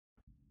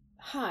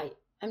Hi,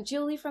 I'm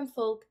Julie from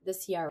Folk, the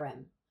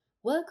CRM.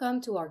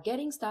 Welcome to our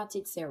Getting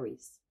Started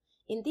series.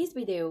 In this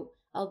video,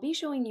 I'll be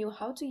showing you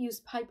how to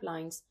use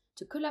pipelines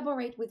to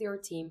collaborate with your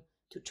team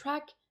to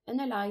track,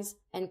 analyze,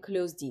 and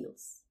close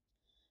deals.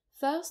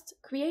 First,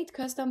 create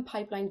custom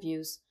pipeline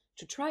views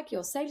to track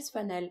your sales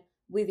funnel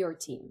with your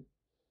team.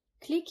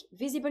 Click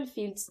Visible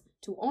Fields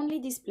to only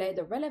display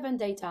the relevant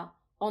data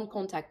on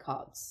contact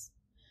cards.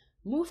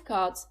 Move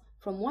cards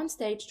from one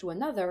stage to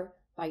another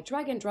by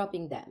drag and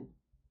dropping them.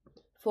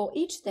 For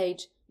each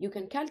stage, you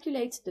can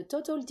calculate the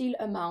total deal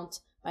amount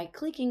by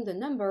clicking the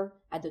number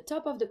at the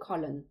top of the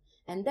column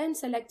and then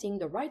selecting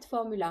the right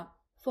formula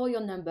for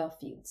your number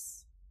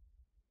fields.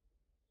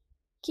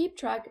 Keep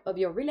track of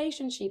your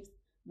relationships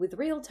with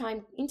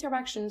real-time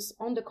interactions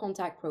on the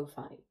contact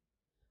profile.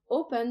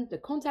 Open the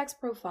contacts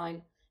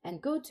profile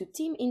and go to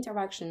Team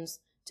Interactions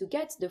to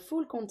get the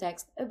full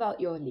context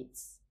about your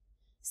leads.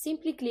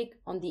 Simply click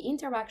on the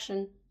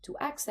interaction to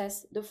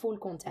access the full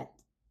content.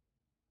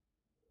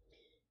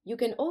 You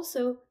can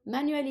also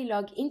manually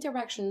log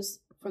interactions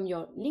from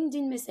your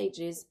LinkedIn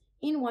messages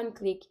in one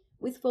click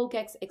with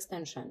FolkX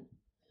extension.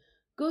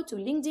 Go to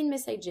LinkedIn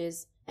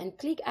messages and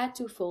click Add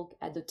to Folk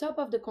at the top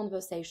of the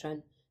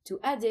conversation to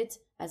add it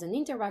as an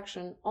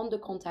interaction on the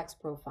contact's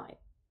profile.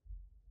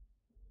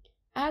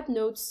 Add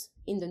notes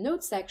in the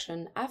notes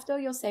section after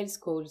your sales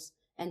calls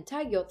and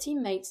tag your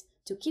teammates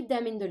to keep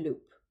them in the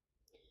loop.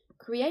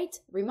 Create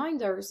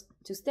reminders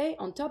to stay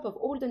on top of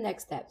all the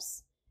next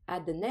steps.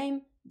 Add the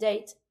name,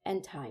 date,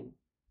 and time.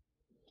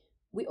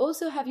 We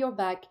also have your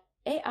back.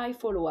 AI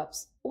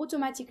follow-ups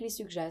automatically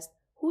suggest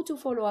who to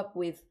follow up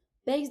with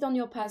based on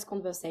your past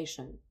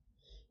conversation.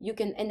 You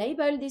can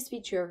enable this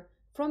feature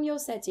from your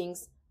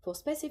settings for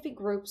specific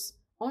groups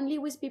only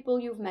with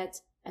people you've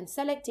met and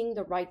selecting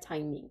the right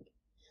timing.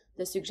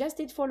 The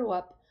suggested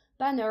follow-up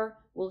banner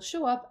will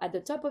show up at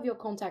the top of your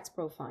contacts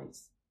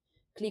profiles.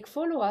 Click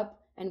follow-up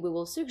and we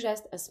will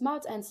suggest a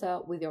smart answer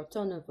with your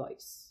tone of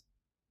voice.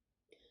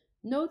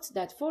 Note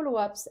that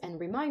follow-ups and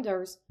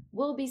reminders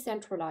will be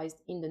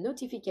centralized in the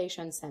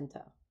notification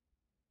center.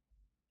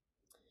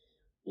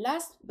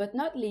 Last but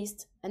not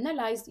least,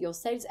 analyze your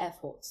sales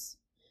efforts.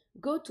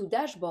 Go to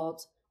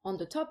Dashboard on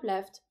the top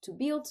left to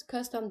build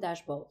custom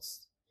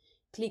dashboards.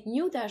 Click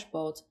New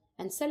Dashboard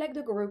and select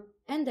the group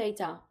and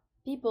data,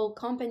 people,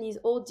 companies,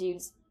 or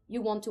deals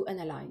you want to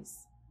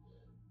analyze.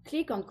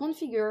 Click on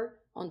Configure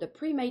on the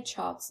pre-made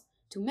charts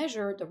to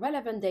measure the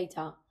relevant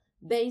data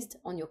based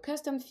on your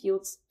custom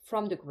fields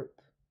from the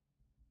group.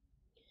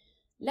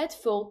 Let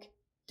Folk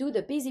do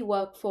the busy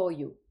work for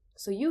you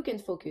so you can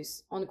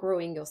focus on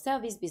growing your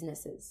service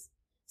businesses.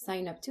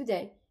 Sign up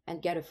today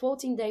and get a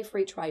 14-day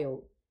free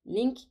trial.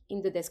 Link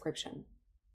in the description.